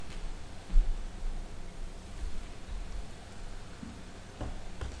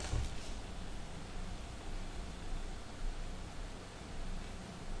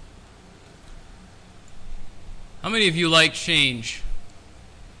How many of you like change?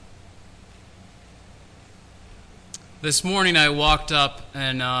 This morning I walked up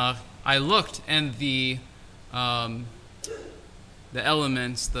and I looked, and the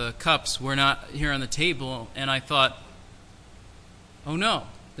elements, the cups, were not here on the table, and I thought, oh no,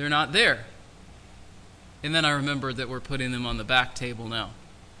 they're not there. And then I remembered that we're putting them on the back table now.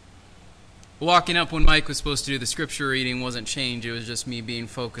 Walking up when Mike was supposed to do the scripture reading wasn't change. It was just me being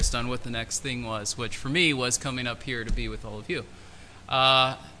focused on what the next thing was, which for me was coming up here to be with all of you.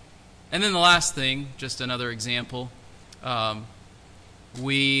 And then the last thing, just another example.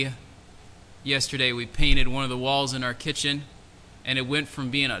 Yesterday we painted one of the walls in our kitchen, and it went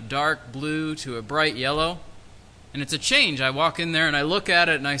from being a dark blue to a bright yellow. And it's a change. I walk in there and I look at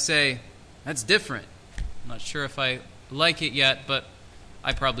it and I say, that's different. I'm not sure if I like it yet, but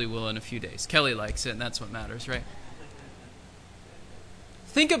I probably will in a few days. Kelly likes it, and that's what matters, right?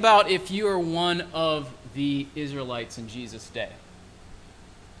 Think about if you are one of the Israelites in Jesus' day.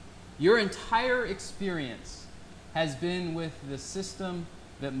 Your entire experience has been with the system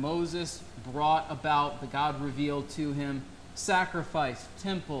that Moses brought about, that God revealed to him: sacrifice,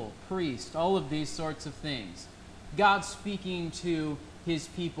 temple, priest, all of these sorts of things. God speaking to his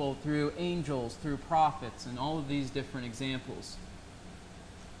people through angels, through prophets, and all of these different examples.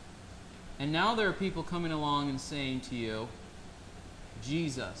 And now there are people coming along and saying to you,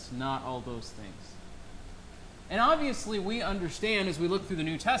 Jesus, not all those things. And obviously we understand as we look through the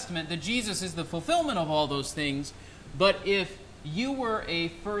New Testament that Jesus is the fulfillment of all those things. But if you were a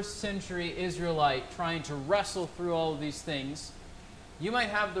first century Israelite trying to wrestle through all of these things, you might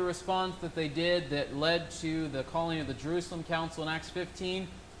have the response that they did that led to the calling of the Jerusalem Council in Acts 15.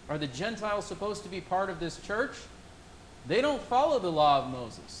 Are the Gentiles supposed to be part of this church? They don't follow the law of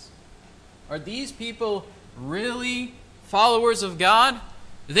Moses. Are these people really followers of God?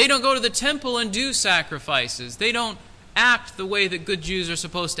 They don't go to the temple and do sacrifices. They don't act the way that good Jews are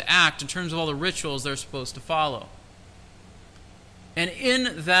supposed to act in terms of all the rituals they're supposed to follow. And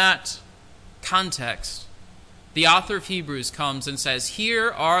in that context, the author of Hebrews comes and says,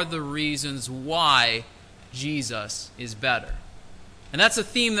 here are the reasons why Jesus is better. And that's a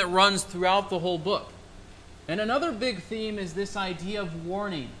theme that runs throughout the whole book. And another big theme is this idea of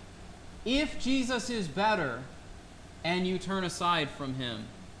warning. If Jesus is better and you turn aside from him,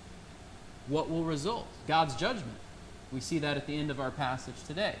 what will result? God's judgment. We see that at the end of our passage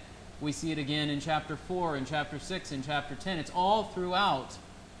today. We see it again in chapter 4, in chapter 6, in chapter 10. It's all throughout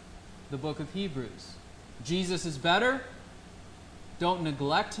the book of Hebrews. Jesus is better. Don't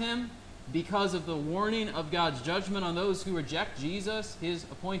neglect him because of the warning of God's judgment on those who reject Jesus, his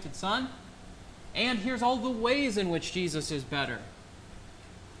appointed Son. And here's all the ways in which Jesus is better.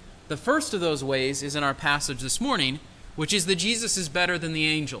 The first of those ways is in our passage this morning, which is that Jesus is better than the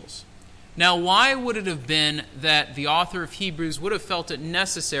angels. Now, why would it have been that the author of Hebrews would have felt it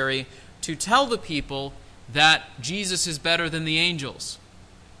necessary to tell the people that Jesus is better than the angels?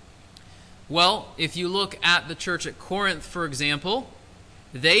 Well, if you look at the church at Corinth, for example,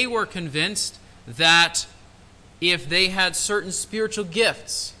 they were convinced that if they had certain spiritual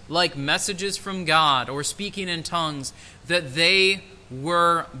gifts, like messages from God or speaking in tongues, that they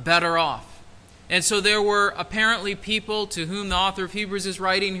were better off. And so there were apparently people to whom the author of Hebrews is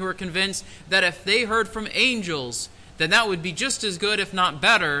writing who were convinced that if they heard from angels, then that would be just as good, if not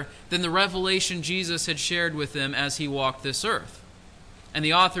better, than the revelation Jesus had shared with them as he walked this earth. And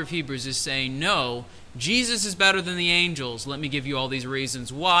the author of Hebrews is saying, no, Jesus is better than the angels. Let me give you all these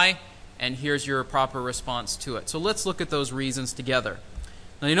reasons why, and here's your proper response to it. So let's look at those reasons together.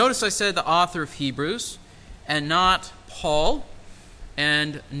 Now you notice I said the author of Hebrews, and not Paul,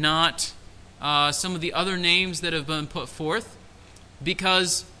 and not some of the other names that have been put forth,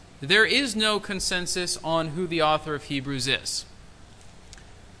 because there is no consensus on who the author of Hebrews is.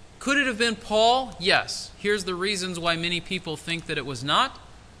 Could it have been Paul? Yes. Here's the reasons why many people think that it was not.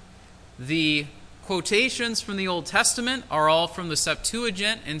 The quotations from the Old Testament are all from the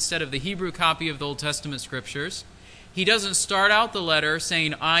Septuagint instead of the Hebrew copy of the Old Testament scriptures. He doesn't start out the letter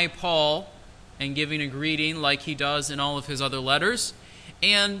saying, I, Paul, and giving a greeting like he does in all of his other letters.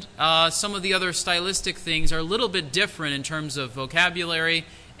 And some of the other stylistic things are a little bit different in terms of vocabulary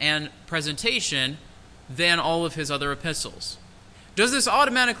and presentation than all of his other epistles. Does this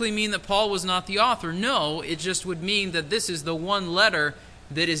automatically mean that Paul was not the author? No, it just would mean that this is the one letter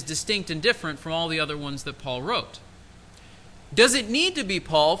that is distinct and different from all the other ones that Paul wrote. Does it need to be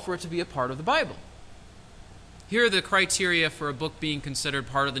Paul for it to be a part of the Bible? Here are the criteria for a book being considered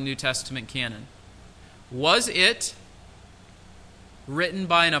part of the New Testament canon. Was it written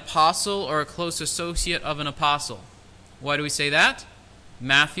by an apostle or a close associate of an apostle? Why do we say that?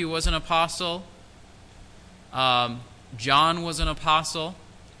 Matthew was an apostle. John was an apostle.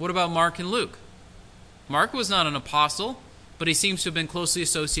 What about Mark and Luke? Mark was not an apostle, but he seems to have been closely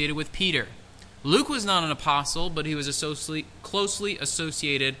associated with Peter. Luke was not an apostle, but he was closely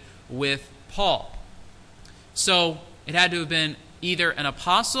associated with Paul. So it had to have been either an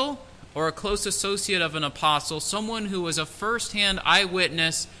apostle or a close associate of an apostle, someone who was a first-hand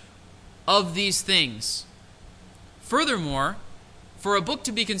eyewitness of these things. Furthermore, for a book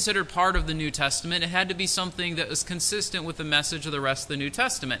to be considered part of the New Testament, it had to be something that was consistent with the message of the rest of the New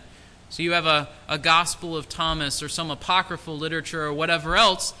Testament. So you have a Gospel of Thomas or some apocryphal literature or whatever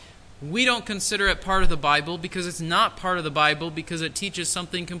else. We don't consider it part of the Bible because it's not part of the Bible, because it teaches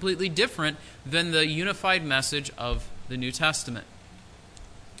something completely different than the unified message of the New Testament.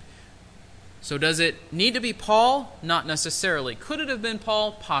 So does it need to be Paul? Not necessarily. Could it have been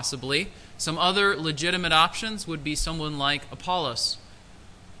Paul? Possibly. Some other legitimate options would be someone like Apollos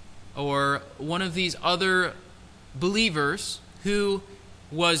or one of these other believers who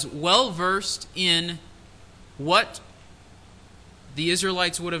was well-versed in what the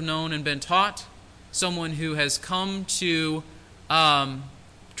Israelites would have known and been taught, someone who has come to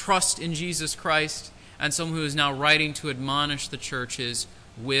trust in Jesus Christ, and someone who is now writing to admonish the churches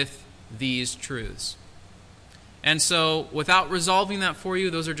with these truths. And so, without resolving that for you,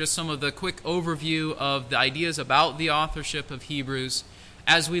 those are just some of the quick overview of the ideas about the authorship of Hebrews.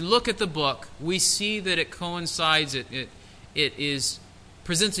 As we look at the book, we see that it coincides, it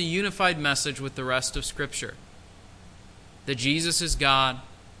presents a unified message with the rest of Scripture. That Jesus is God,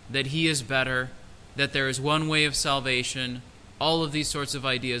 that He is better, that there is one way of salvation, all of these sorts of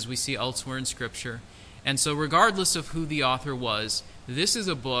ideas we see elsewhere in Scripture. And so regardless of who the author was, this is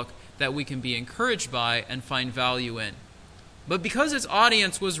a book that we can be encouraged by and find value in. But because its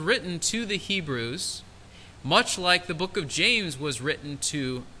audience was written to the Hebrews, much like the book of James was written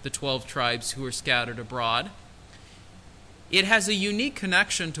to the 12 tribes who were scattered abroad, it has a unique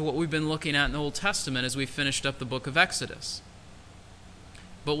connection to what we've been looking at in the Old Testament as we finished up the book of Exodus.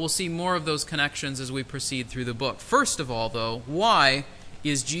 But we'll see more of those connections as we proceed through the book. First of all, though, why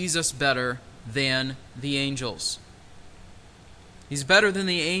is Jesus better than the angels? He's better than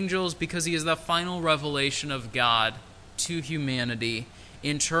the angels because he is the final revelation of God to humanity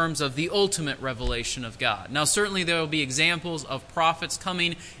in terms of the ultimate revelation of God. Now, certainly there will be examples of prophets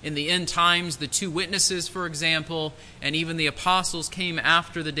coming in the end times. The two witnesses, for example, and even the apostles came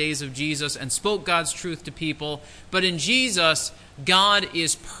after the days of Jesus and spoke God's truth to people. But in Jesus, God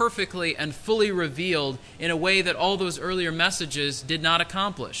is perfectly and fully revealed in a way that all those earlier messages did not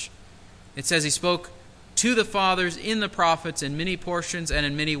accomplish. It says he spoke to the fathers in the prophets in many portions and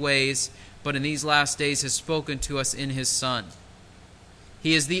in many ways, but in these last days has spoken to us in his Son.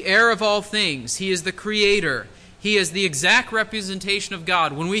 He is the heir of all things. He is the creator. He is the exact representation of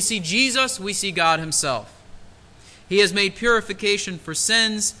God. When we see Jesus, we see God himself. He has made purification for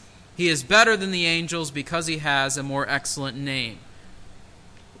sins. He is better than the angels because he has a more excellent name.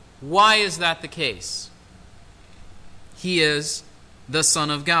 Why is that the case? He is the Son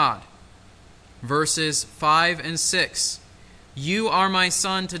of God. Verses 5 and 6. You are my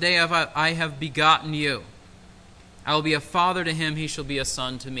son, today I have begotten you. I will be a father to him, he shall be a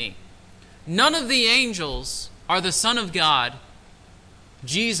son to me. None of the angels are the Son of God.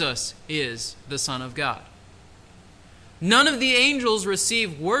 Jesus is the Son of God. None of the angels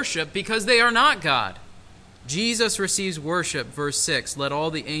receive worship because they are not God. Jesus receives worship, verse 6. Let all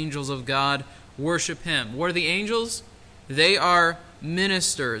the angels of God worship him. What are the angels? They are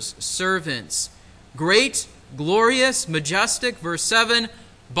ministers, servants, great, glorious, majestic, verse 7,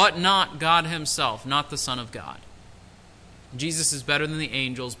 but not God himself, not the Son of God. Jesus is better than the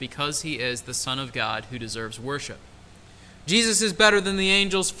angels because he is the Son of God who deserves worship. Jesus is better than the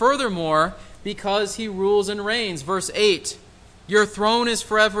angels, furthermore, because he rules and reigns. Verse 8, your throne is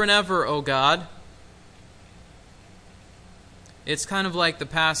forever and ever, O God. It's kind of like the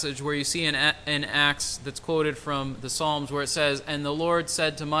passage where you see in Acts that's quoted from the Psalms where it says, and the Lord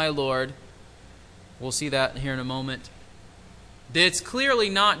said to my Lord, we'll see that here in a moment, that it's clearly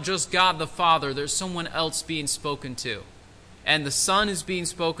not just God the Father, there's someone else being spoken to. And the Son is being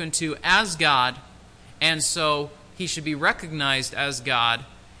spoken to as God, and so he should be recognized as God,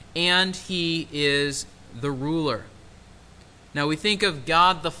 and he is the ruler. Now we think of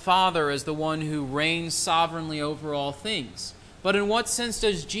God the Father as the one who reigns sovereignly over all things. But in what sense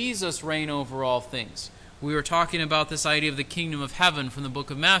does Jesus reign over all things? We were talking about this idea of the kingdom of heaven from the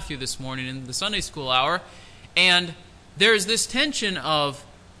book of Matthew this morning in the Sunday school hour. And there's this tension of,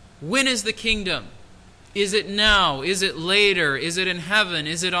 when is the kingdom? Is it now? Is it later? Is it in heaven?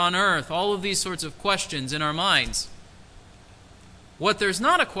 Is it on earth? All of these sorts of questions in our minds. What there's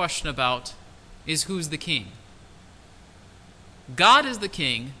not a question about is who's the king. God is the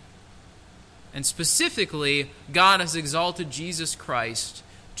king, and specifically, God has exalted Jesus Christ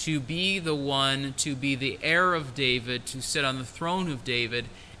to be the one, to be the heir of David, to sit on the throne of David,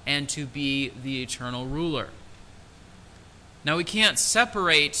 and to be the eternal ruler. Now, we can't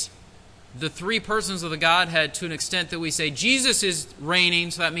separate the three persons of the Godhead to an extent that we say Jesus is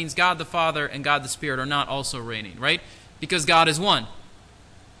reigning, so that means God the Father and God the Spirit are not also reigning, right? Because God is one.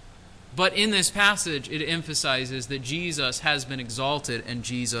 But in this passage, it emphasizes that Jesus has been exalted and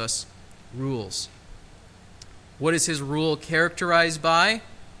Jesus rules. What is his rule characterized by?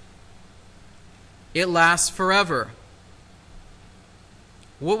 It lasts forever.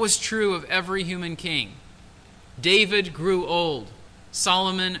 What was true of every human king? David grew old.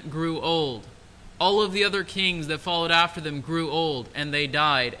 Solomon grew old. All of the other kings that followed after them grew old, and they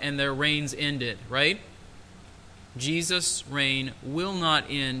died, and their reigns ended, right? Jesus' reign will not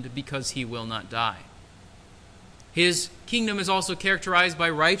end because he will not die. His kingdom is also characterized by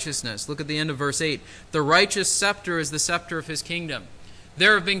righteousness. Look at the end of verse 8. The righteous scepter is the scepter of his kingdom.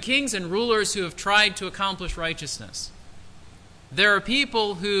 There have been kings and rulers who have tried to accomplish righteousness. There are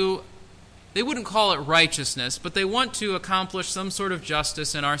people who, they wouldn't call it righteousness, but they want to accomplish some sort of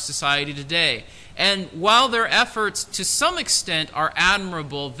justice in our society today. And while their efforts to some extent are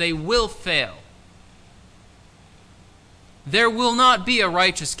admirable, they will fail. There will not be a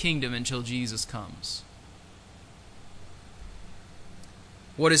righteous kingdom until Jesus comes.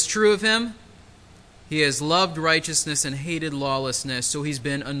 What is true of him? He has loved righteousness and hated lawlessness, so he's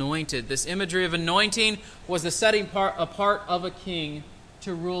been anointed. This imagery of anointing was the setting apart of a king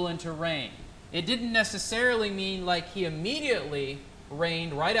to rule and to reign. It didn't necessarily mean like he immediately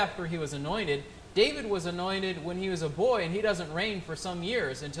reigned right after he was anointed. David was anointed when he was a boy, and he doesn't reign for some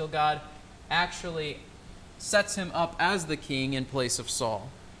years until God actually sets him up as the king in place of Saul.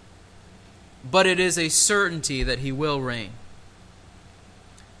 But it is a certainty that he will reign.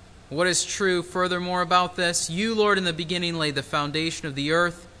 What is true furthermore about this? You, Lord, in the beginning laid the foundation of the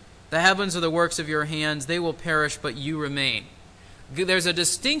earth. The heavens are the works of your hands. They will perish, but you remain. There's a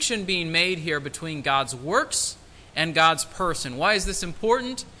distinction being made here between God's works and God's person. Why is this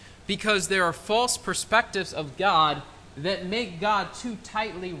important? Because there are false perspectives of God that make God too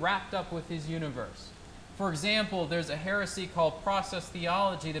tightly wrapped up with his universe. For example, there's a heresy called process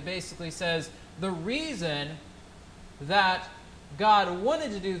theology that basically says the reason that God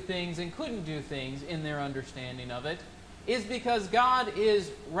wanted to do things and couldn't do things in their understanding of it is because God is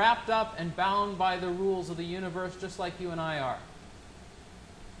wrapped up and bound by the rules of the universe just like you and I are.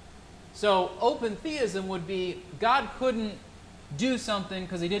 So open theism would be God couldn't do something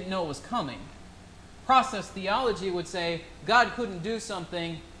because he didn't know it was coming. Process theology would say God couldn't do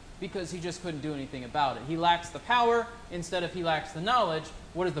something because he just couldn't do anything about it. He lacks the power instead of he lacks the knowledge.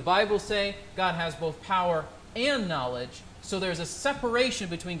 What does the Bible say? God has both power and knowledge. So there's a separation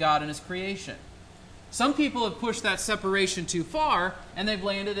between God and his creation. Some people have pushed that separation too far, and they've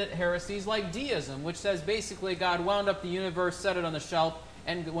landed at heresies like deism, which says basically God wound up the universe, set it on the shelf,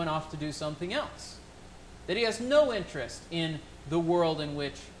 and went off to do something else. That he has no interest in the world in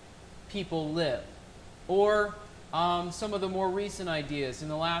which people live. Or some of the more recent ideas in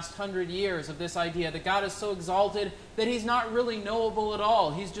the last 100 years of this idea that God is so exalted that he's not really knowable at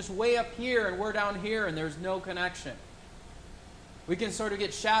all. He's just way up here and we're down here and there's no connection. We can sort of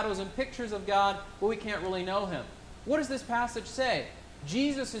get shadows and pictures of God, but we can't really know him. What does this passage say?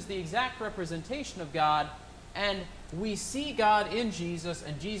 Jesus is the exact representation of God, and we see God in Jesus,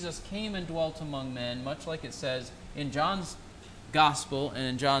 and Jesus came and dwelt among men, much like it says in John's Gospel and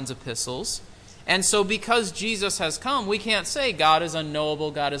in John's epistles. And so because Jesus has come, we can't say God is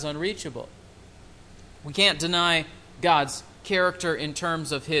unknowable, God is unreachable. We can't deny God's character in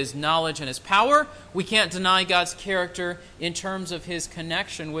terms of his knowledge and his power. We can't deny God's character in terms of his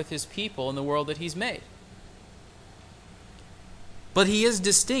connection with his people in the world that he's made. But he is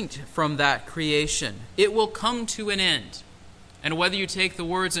distinct from that creation. It will come to an end. And whether you take the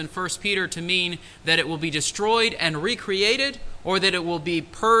words in 1 Peter to mean that it will be destroyed and recreated, or that it will be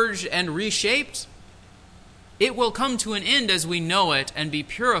purged and reshaped, it will come to an end as we know it and be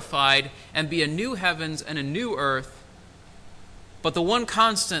purified and be a new heavens and a new earth. But the one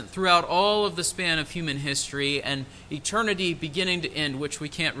constant throughout all of the span of human history and eternity beginning to end, which we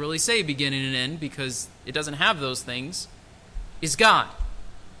can't really say beginning and end because it doesn't have those things, is God.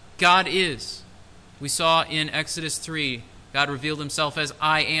 God is. We saw in Exodus 3, God revealed himself as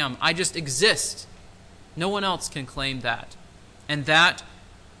I am. I just exist. No one else can claim that. And that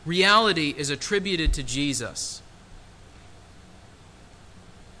reality is attributed to Jesus.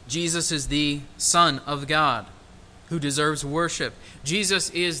 Jesus is the Son of God who deserves worship. Jesus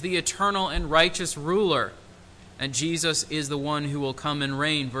is the eternal and righteous ruler. And Jesus is the one who will come and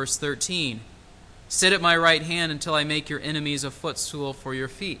reign. Verse 13, sit at my right hand until I make your enemies a footstool for your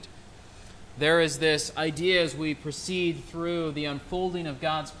feet. There is this idea as we proceed through the unfolding of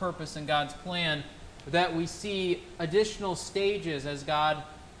God's purpose and God's plan that we see additional stages as God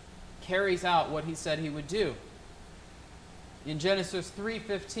carries out what he said he would do. In Genesis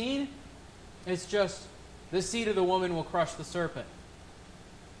 3:15, it's just the seed of the woman will crush the serpent.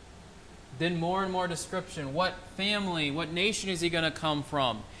 Then more and more description. What family, what nation is he going to come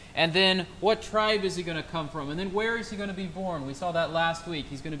from? And then what tribe is he going to come from? And then where is he going to be born? We saw that last week.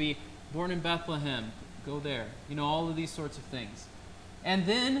 He's going to be born in Bethlehem. Go there. All of these sorts of things. And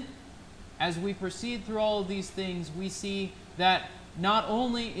then, as we proceed through all of these things, we see that not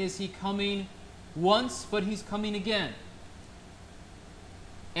only is he coming once, but he's coming again.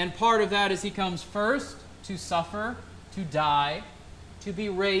 And part of that is he comes first to suffer, to die, to be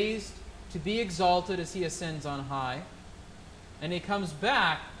raised, to be exalted as he ascends on high. And he comes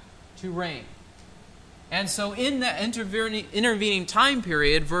back to reign. And so in that intervening time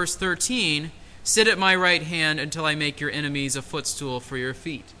period, verse 13, sit at my right hand until I make your enemies a footstool for your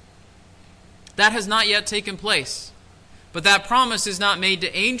feet. That has not yet taken place. But that promise is not made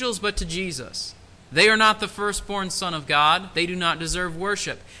to angels, but to Jesus. They are not the firstborn Son of God. They do not deserve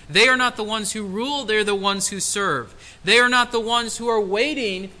worship. They are not the ones who rule. They're the ones who serve. They are not the ones who are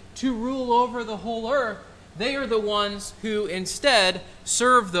waiting to rule over the whole earth. They are the ones who instead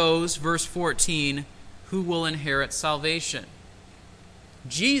serve those, verse 14, who will inherit salvation.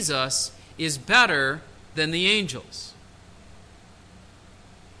 Jesus is better than the angels.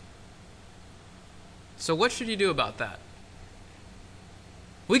 So what should you do about that?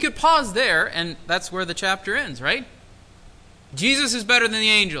 We could pause there, and that's where the chapter ends, right? Jesus is better than the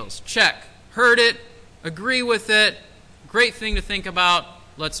angels. Check. Heard it. Agree with it. Great thing to think about.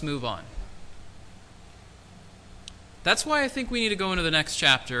 Let's move on. That's why I think we need to go into the next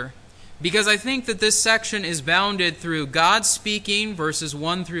chapter, because I think that this section is bounded through God speaking, verses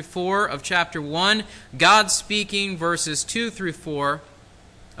 1 through 4 of chapter 1, God speaking, verses 2 through 4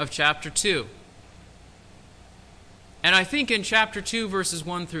 of chapter 2. And I think in chapter 2, verses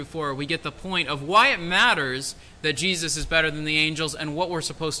 1 through 4, we get the point of why it matters that Jesus is better than the angels and what we're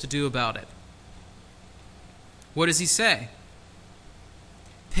supposed to do about it. What does he say?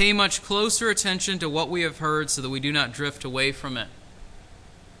 Pay much closer attention to what we have heard so that we do not drift away from it.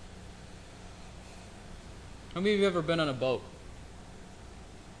 How many of you have ever been on a boat?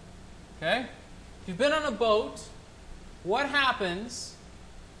 Okay? If you've been on a boat, what happens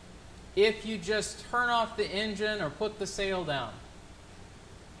if you just turn off the engine or put the sail down?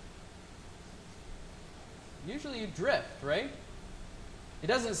 Usually you drift, right? It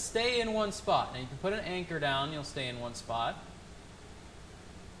doesn't stay in one spot. Now you can put an anchor down, you'll stay in one spot.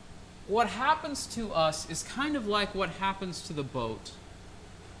 What happens to us is kind of like what happens to the boat.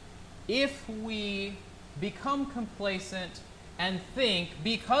 If we become complacent and think,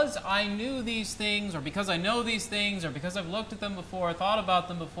 because I knew these things, or because I know these things, or because I've looked at them before, thought about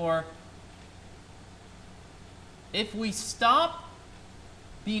them before, if we stop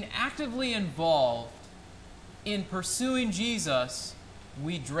being actively involved in pursuing Jesus,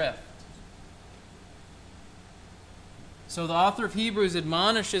 we drift. So the author of Hebrews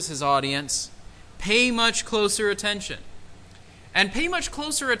admonishes his audience, pay much closer attention. And pay much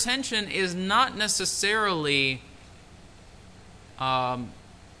closer attention is not necessarily learn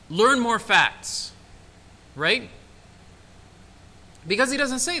more facts, right? Because he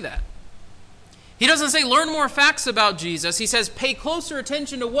doesn't say that. He doesn't say learn more facts about Jesus. He says pay closer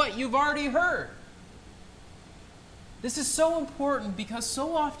attention to what you've already heard. This is so important because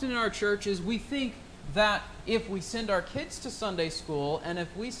so often in our churches we think that if we send our kids to Sunday school and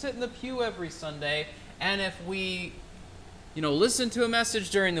if we sit in the pew every Sunday and if we listen to a message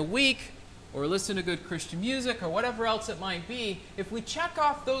during the week or listen to good Christian music or whatever else it might be, if we check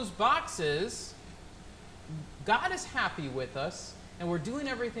off those boxes, God is happy with us and we're doing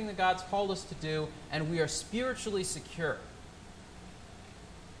everything that God's called us to do and we are spiritually secure.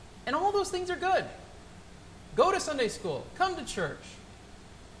 And all those things are good. Go to Sunday school. Come to church.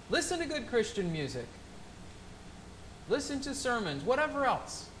 Listen to good Christian music. Listen to sermons, whatever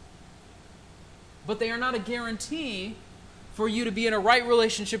else. But they are not a guarantee for you to be in a right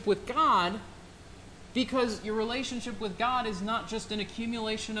relationship with God, because your relationship with God is not just an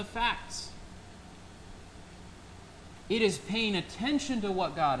accumulation of facts. It is paying attention to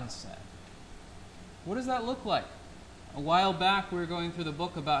what God has said. What does that look like? A while back we were going through the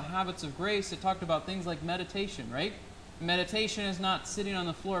book about habits of grace. It talked about things like meditation, right? Meditation is not sitting on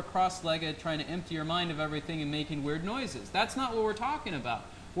the floor cross-legged trying to empty your mind of everything and making weird noises. That's not what we're talking about.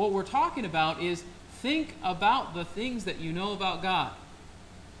 What we're talking about is think about the things that you know about God.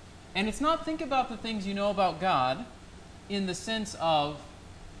 And it's not think about the things you know about God in the sense of,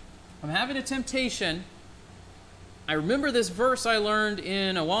 I'm having a temptation. I remember this verse I learned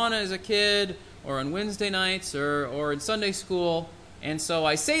in Awana as a kid, or on Wednesday nights, or in Sunday school, and so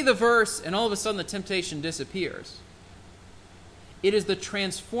I say the verse, and all of a sudden the temptation disappears. It is the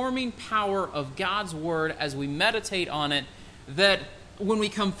transforming power of God's Word as we meditate on it that when we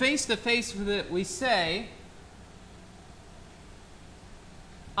come face to face with it, we say,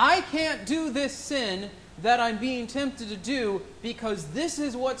 I can't do this sin that I'm being tempted to do because this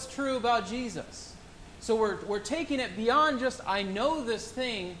is what's true about Jesus. So we're taking it beyond just I know this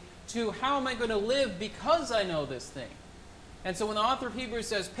thing to how am I going to live because I know this thing. And so when the author of Hebrews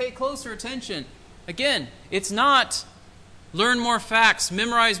says, pay closer attention, again, it's not learn more facts,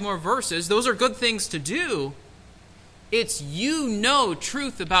 memorize more verses. Those are good things to do. It's you know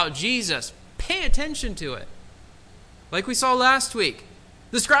truth about Jesus. Pay attention to it. Like we saw last week,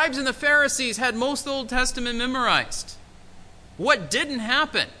 the scribes and the Pharisees had most of the Old Testament memorized. What didn't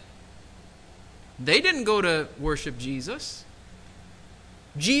happen? They didn't go to worship Jesus.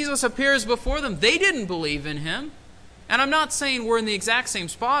 Jesus appears before them. They didn't believe in him. And I'm not saying we're in the exact same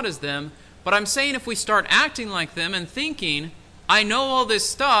spot as them, but I'm saying if we start acting like them and thinking, I know all this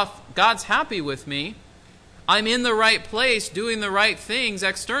stuff, God's happy with me, I'm in the right place, doing the right things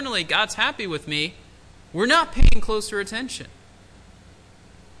externally, God's happy with me, we're not paying closer attention.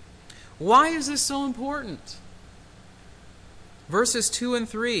 Why is this so important? Verses 2 and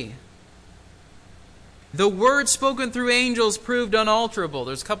 3. The word spoken through angels proved unalterable.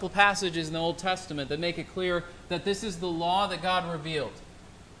 There's a couple passages in the Old Testament that make it clear that this is the law that God revealed.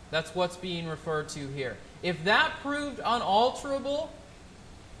 That's what's being referred to here. If that proved unalterable,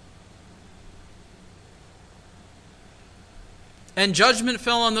 and judgment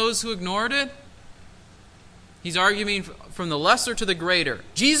fell on those who ignored it, he's arguing from the lesser to the greater.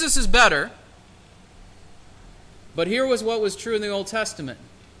 Jesus is better, but here was what was true in the Old Testament.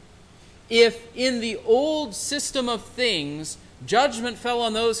 If in the old system of things, judgment fell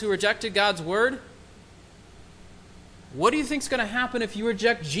on those who rejected God's word, what do you think is going to happen if you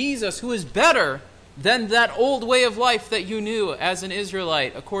reject Jesus, who is better than that old way of life that you knew as an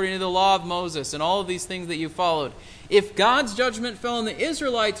Israelite, according to the law of Moses and all of these things that you followed? If God's judgment fell on the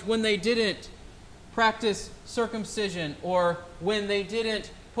Israelites when they didn't practice circumcision, or when they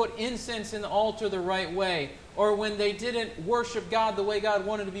didn't put incense in the altar the right way, or when they didn't worship God the way God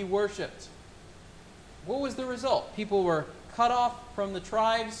wanted to be worshipped, what was the result? People were cut off from the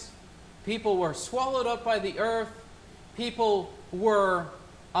tribes. People were swallowed up by the earth. People were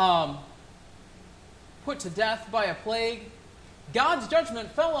put to death by a plague. God's judgment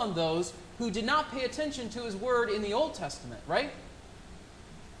fell on those who did not pay attention to his word in the Old Testament, right?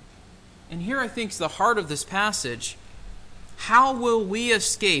 And here I think is the heart of this passage. How will we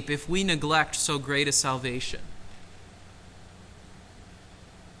escape if we neglect so great a salvation?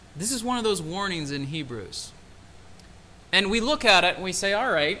 This is one of those warnings in Hebrews. And we look at it and we say,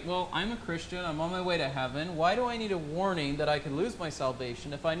 all right, well, I'm a Christian. I'm on my way to heaven. Why do I need a warning that I could lose my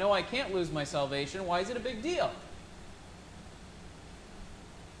salvation? If I know I can't lose my salvation, why is it a big deal?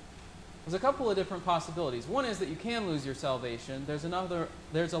 There's a couple of different possibilities. One is that you can lose your salvation. There's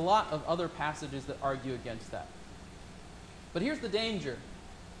a lot of other passages that argue against that. But here's the danger.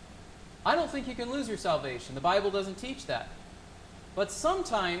 I don't think you can lose your salvation. The Bible doesn't teach that. But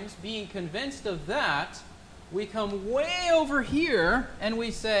sometimes, being convinced of that, we come way over here and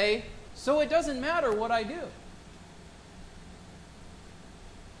we say, so it doesn't matter what I do.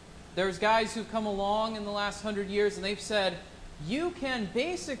 There's guys who've come along in the last 100 years and they've said, you can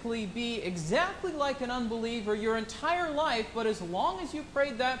basically be exactly like an unbeliever your entire life, but as long as you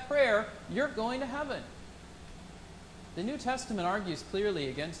prayed that prayer, you're going to heaven. The New Testament argues clearly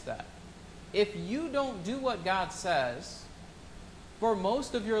against that. If you don't do what God says for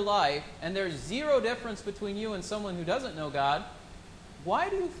most of your life, and there's zero difference between you and someone who doesn't know God, why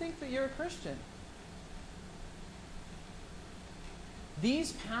do you think that you're a Christian?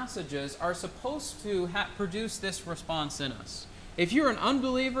 These passages are supposed to produce this response in us. If you're an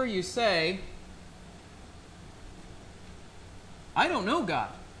unbeliever, you say, I don't know God.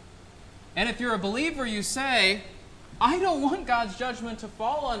 And if you're a believer, you say, I don't want God's judgment to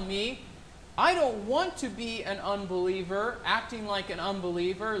fall on me. I don't want to be an unbeliever, acting like an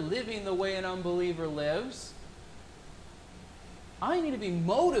unbeliever, living the way an unbeliever lives. I need to be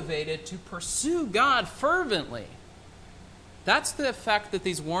motivated to pursue God fervently. That's the effect that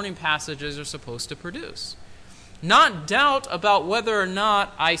these warning passages are supposed to produce. Not doubt about whether or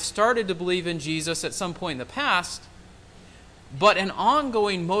not I started to believe in Jesus at some point in the past, but an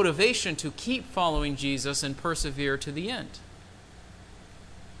ongoing motivation to keep following Jesus and persevere to the end.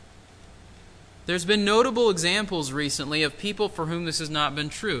 There's been notable examples recently of people for whom this has not been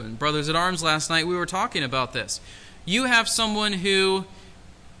true. And Brothers at Arms last night, we were talking about this. You have someone who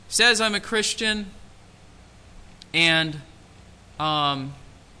says, I'm a Christian, and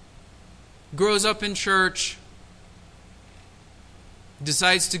grows up in church,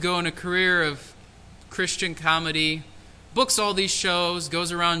 decides to go in a career of Christian comedy, books all these shows,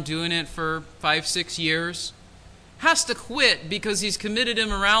 goes around doing it for 5-6 years, has to quit because he's committed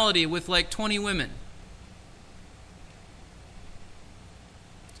immorality with like 20 women.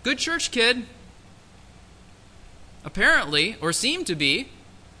 Good church kid, apparently, or seemed to be,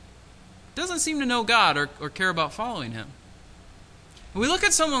 doesn't seem to know God or care about following Him. We look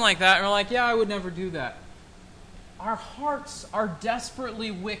at someone like that and we're like, yeah, I would never do that. Our hearts are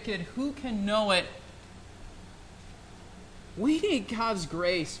desperately wicked. Who can know it? We need God's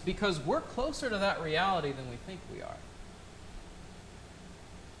grace because we're closer to that reality than we think we are.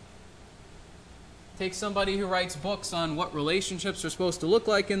 Take somebody who writes books on what relationships are supposed to look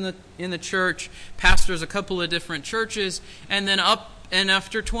like in the church, pastors a couple of different churches, and then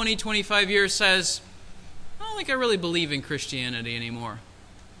after 20, 25 years says, I don't think I really believe in Christianity anymore.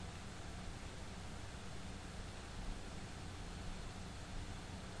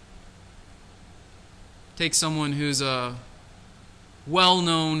 Take someone who's a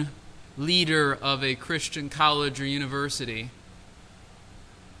well-known leader of a Christian college or university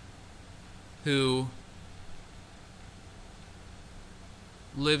who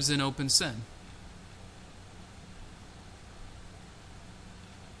lives in open sin.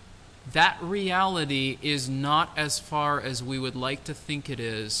 That reality is not as far as we would like to think it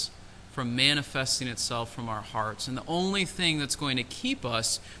is from manifesting itself from our hearts. And the only thing that's going to keep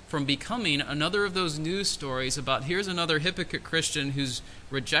us from becoming another of those news stories about here's another hypocrite Christian who's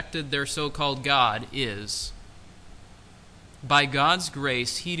rejected their so-called God is, by God's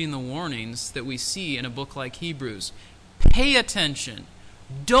grace, heeding the warnings that we see in a book like Hebrews. Pay attention.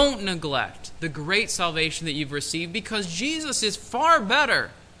 Don't neglect the great salvation that you've received because Jesus is far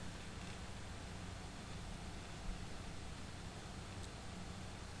better.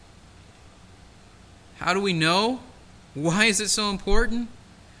 How do we know? Why is it so important?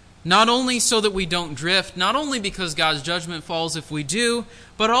 Not only so that we don't drift, not only because God's judgment falls if we do,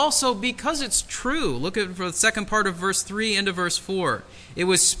 but also because it's true. Look at the second part of verse 3 into verse 4. It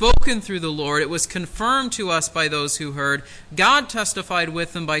was spoken through the Lord. It was confirmed to us by those who heard. God testified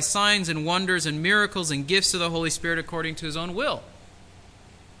with them by signs and wonders and miracles and gifts of the Holy Spirit according to His own will.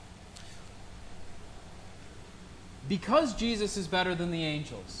 Because Jesus is better than the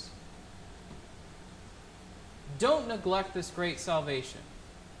angels, don't neglect this great salvation.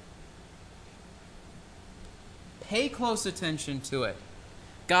 Pay close attention to it.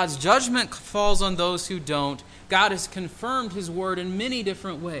 God's judgment falls on those who don't. God has confirmed His word in many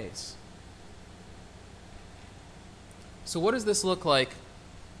different ways. So what does this look like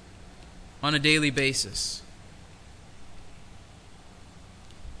on a daily basis?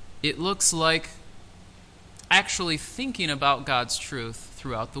 It looks like actually thinking about God's truth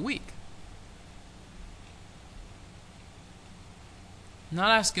throughout the week. Not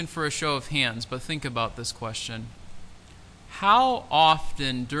asking for a show of hands, but think about this question. How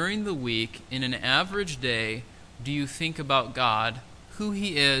often during the week, in an average day, do you think about God, who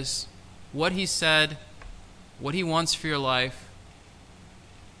He is, what He said, what He wants for your life?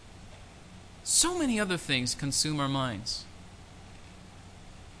 So many other things consume our minds.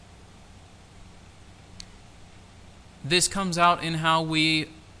 This comes out in how we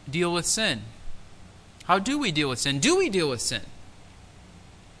deal with sin. How do we deal with sin? Do we deal with sin?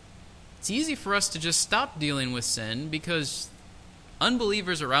 It's easy for us to just stop dealing with sin because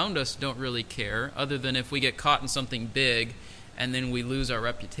unbelievers around us don't really care, other than if we get caught in something big and then we lose our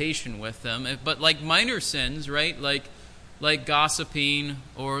reputation with them. But like minor sins, right? Like gossiping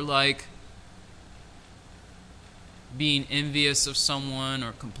or like being envious of someone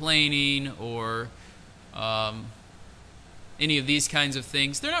or complaining or any of these kinds of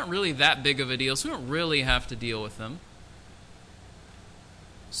things, they're not really that big of a deal, so we don't really have to deal with them.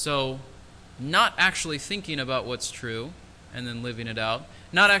 So, not actually thinking about what's true and then living it out,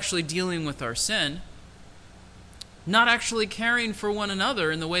 not actually dealing with our sin, not actually caring for one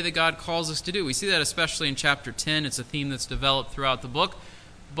another in the way that God calls us to do. We see that especially in chapter 10. It's a theme that's developed throughout the book.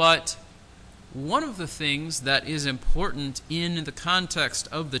 But one of the things that is important in the context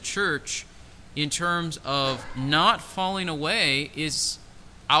of the church in terms of not falling away is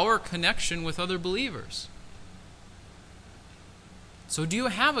our connection with other believers. So do you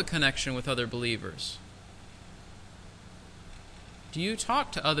have a connection with other believers? Do you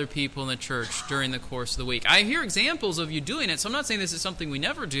talk to other people in the church during the course of the week? I hear examples of you doing it, so I'm not saying this is something we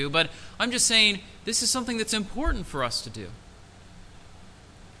never do, but I'm just saying this is something that's important for us to do.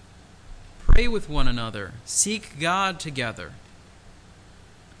 Pray with one another. Seek God together,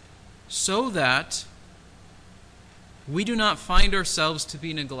 so that we do not find ourselves to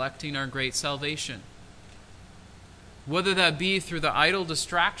be neglecting our great salvation. Whether that be through the idle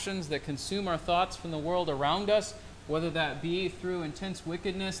distractions that consume our thoughts from the world around us, whether that be through intense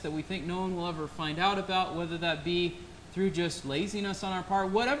wickedness that we think no one will ever find out about, whether that be through just laziness on our part,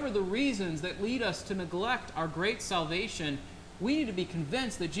 whatever the reasons that lead us to neglect our great salvation, we need to be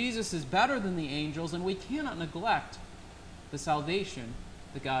convinced that Jesus is better than the angels, and we cannot neglect the salvation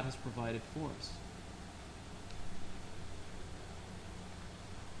that God has provided for us.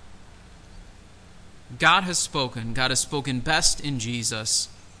 God has spoken. God has spoken best in Jesus.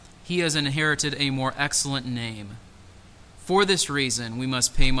 He has inherited a more excellent name. For this reason, we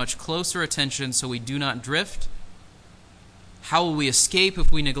must pay much closer attention so we do not drift. How will we escape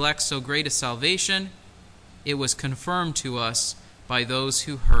if we neglect so great a salvation? It was confirmed to us by those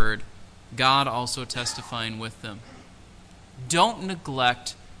who heard, God also testifying with them. Don't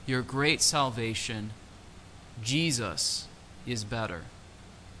neglect your great salvation. Jesus is better.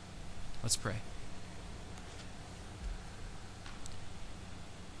 Let's pray.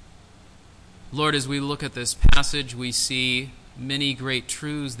 Lord, as we look at this passage, we see many great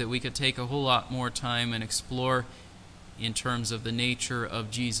truths that we could take a whole lot more time and explore in terms of the nature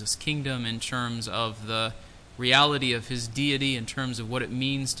of Jesus' kingdom, in terms of the reality of his deity, in terms of what it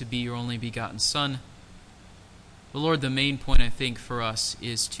means to be your only begotten Son. But Lord, the main point I think for us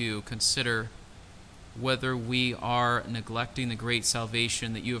is to consider whether we are neglecting the great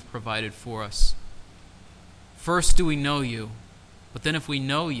salvation that you have provided for us. First, do we know you? But then if we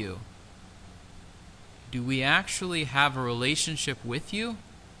know you, do we actually have a relationship with you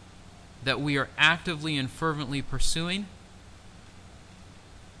that we are actively and fervently pursuing?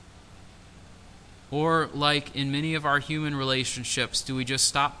 Or, like in many of our human relationships, do we just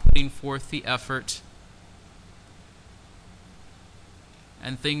stop putting forth the effort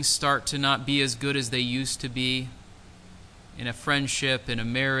and things start to not be as good as they used to be in a friendship, in a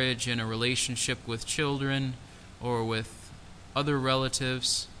marriage, in a relationship with children or with other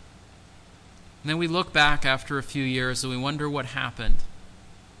relatives? And then we look back after a few years and we wonder what happened.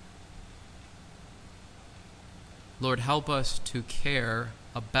 Lord, help us to care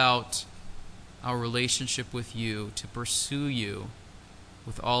about our relationship with you, to pursue you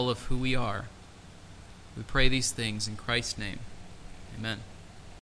with all of who we are. We pray these things in Christ's name. Amen.